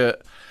hair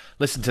shirt.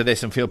 Listen to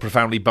this and feel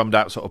profoundly bummed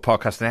out sort of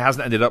podcast, and it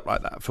hasn't ended up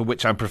like that, for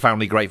which I'm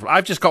profoundly grateful.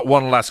 I've just got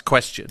one last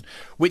question,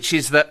 which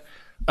is that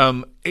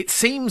it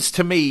seems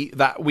to me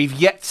that we've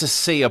yet to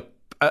see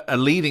a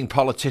leading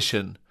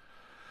politician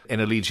in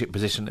a leadership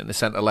position in the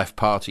centre-left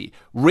party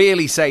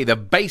really say the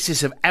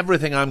basis of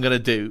everything I'm going to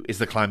do is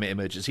the climate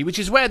emergency, which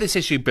is where this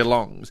issue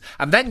belongs.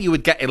 And then you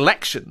would get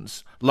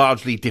elections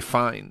largely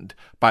defined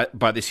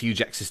by this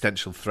huge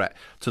existential threat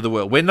to the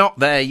world. We're not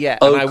there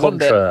yet.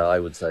 I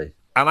would say.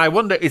 And I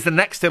wonder, is the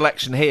next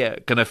election here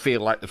going to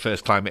feel like the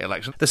first climate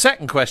election? The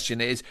second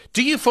question is,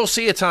 do you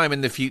foresee a time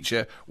in the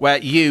future where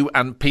you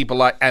and people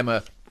like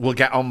Emma will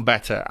get on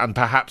better and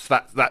perhaps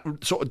that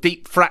sort of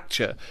deep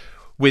fracture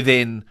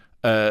within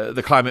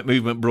the climate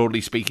movement, broadly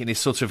speaking, is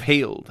sort of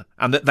healed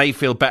and that they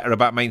feel better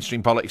about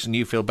mainstream politics and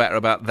you feel better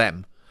about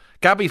them?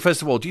 Gaby,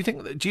 first of all, do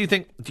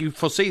you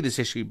foresee this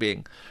issue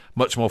being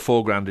much more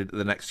foregrounded at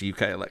the next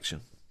UK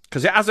election?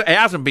 Because it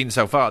hasn't been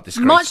so far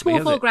disgracefully, much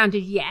more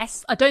foregrounded,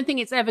 yes. I don't think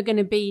it's ever going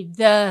to be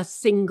the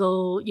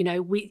single,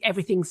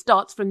 everything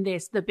starts from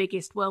this, the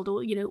biggest world,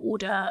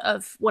 order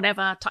of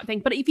whatever type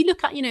thing. But if you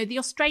look at, the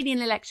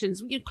Australian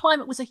elections,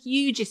 climate was a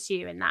huge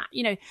issue in that.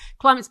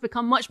 Climate's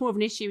become much more of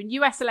an issue in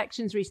US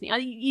elections recently. I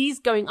think it is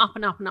going up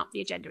and up and up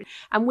the agenda.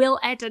 And will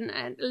Ed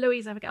and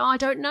Louise ever go? I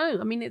don't know.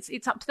 I mean,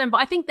 it's up to them.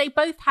 But I think they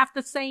both have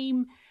the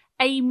same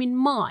aim in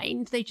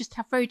mind. They just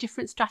have very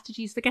different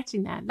strategies for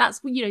getting there.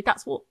 That's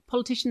what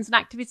politicians and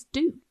activists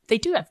do. They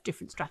do have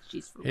different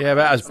strategies. Yeah,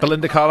 but as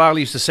Belinda Carlisle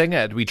used to sing,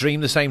 Ed, we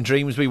dream the same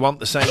dreams, we want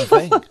the same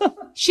thing.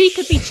 She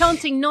could be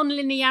chanting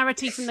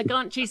non-linearity from the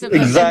countries of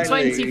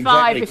exactly,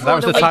 25 before that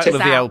was the title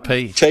of the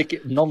LP. Take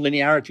it.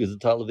 Non-linearity was the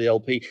title of the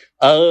LP.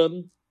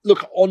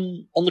 Look,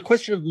 on the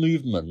question of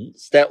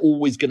movements, they're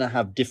always going to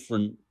have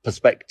different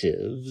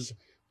perspectives.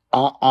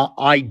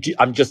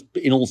 I'm just,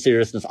 in all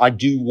seriousness, I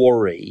do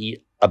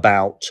worry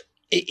about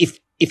if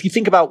you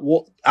think about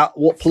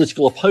what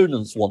political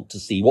opponents want to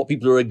see, what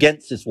people who are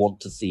against this want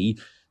to see,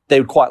 they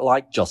would quite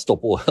like Just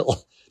Stop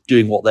Oil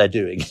doing what they're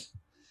doing.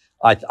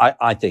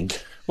 I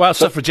think. Well,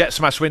 suffragettes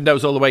smashed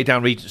windows all the way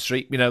down Regent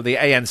Street. The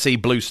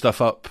ANC blew stuff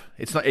up.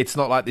 It's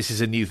not like this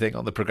is a new thing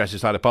on the progressive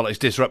side of politics,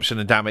 disruption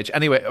and damage.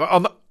 Anyway,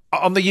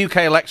 on the UK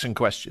election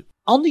question.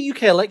 On the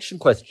UK election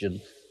question,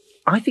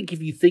 I think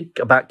if you think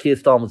about Keir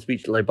Starmer's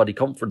speech at the Labour Party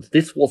conference,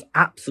 this was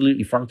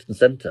absolutely front and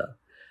centre.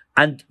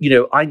 And,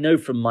 I know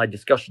from my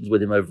discussions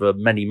with him over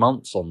many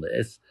months on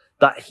this,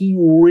 that he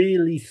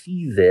really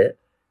sees it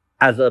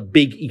as a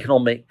big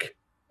economic,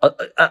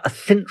 a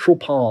central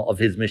part of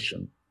his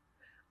mission.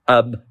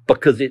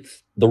 Because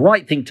it's the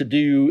right thing to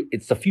do.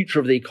 It's the future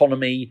of the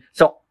economy.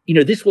 So,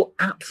 this will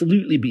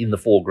absolutely be in the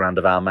foreground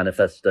of our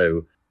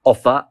manifesto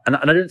offer. And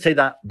I don't say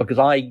that because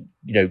I,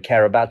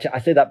 care about it. I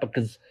say that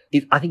because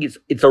I think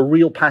it's a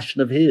real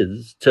passion of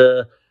his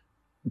to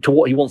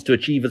what he wants to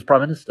achieve as Prime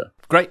Minister.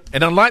 Great.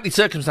 In unlikely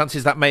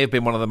circumstances, that may have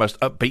been one of the most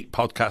upbeat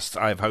podcasts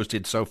I have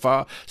hosted so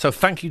far. So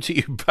thank you to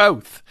you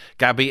both,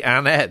 Gaby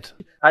and Ed.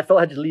 I felt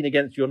I had to lean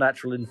against your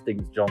natural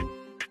instincts, John.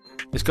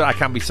 It's good. I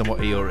can be somewhat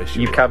Irish.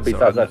 You can be,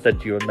 as I've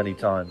said to you many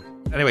times.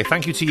 Anyway,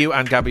 thank you to you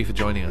and Gaby for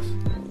joining us.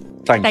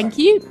 Thank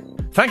you.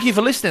 Thank you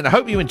for listening. I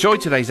hope you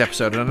enjoyed today's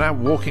episode and are now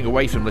walking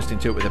away from listening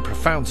to it with a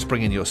profound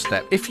spring in your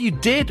step. If you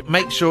did,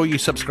 make sure you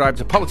subscribe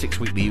to Politics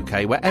Weekly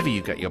UK wherever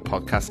you get your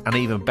podcasts, and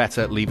even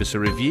better, leave us a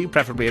review,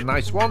 preferably a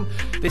nice one.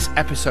 This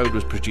episode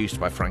was produced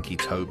by Frankie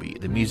Toby.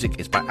 The music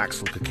is by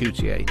Axel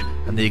Kacoutier,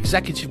 and the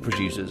executive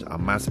producers are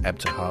Maz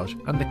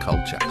Ebtehaj and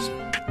Nicole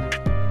Jackson.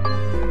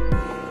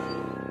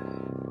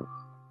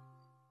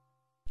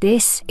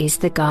 This is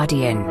The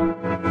Guardian.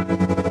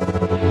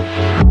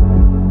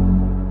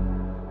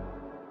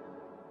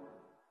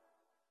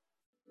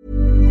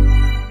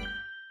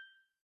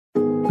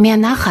 Mehr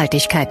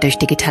Nachhaltigkeit durch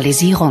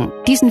Digitalisierung.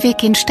 Diesen Weg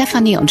gehen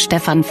Stefanie und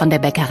Stefan von der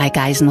Bäckerei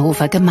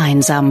Geisenhofer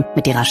gemeinsam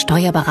mit ihrer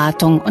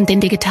Steuerberatung und den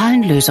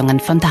digitalen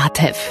Lösungen von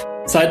DATEV.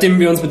 Seitdem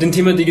wir uns mit dem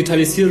Thema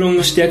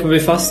Digitalisierung stärker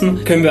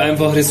befassen, können wir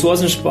einfach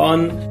Ressourcen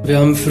sparen. Wir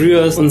haben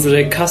früher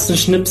unsere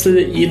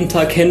Kassenschnipsel jeden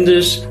Tag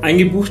händisch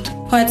eingebucht.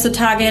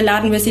 Heutzutage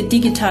laden wir sie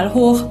digital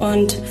hoch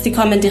und sie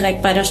kommen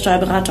direkt bei der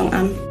Steuerberatung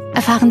an.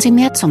 Erfahren Sie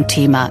mehr zum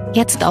Thema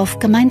jetzt auf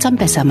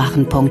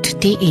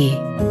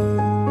gemeinsambessermachen.de.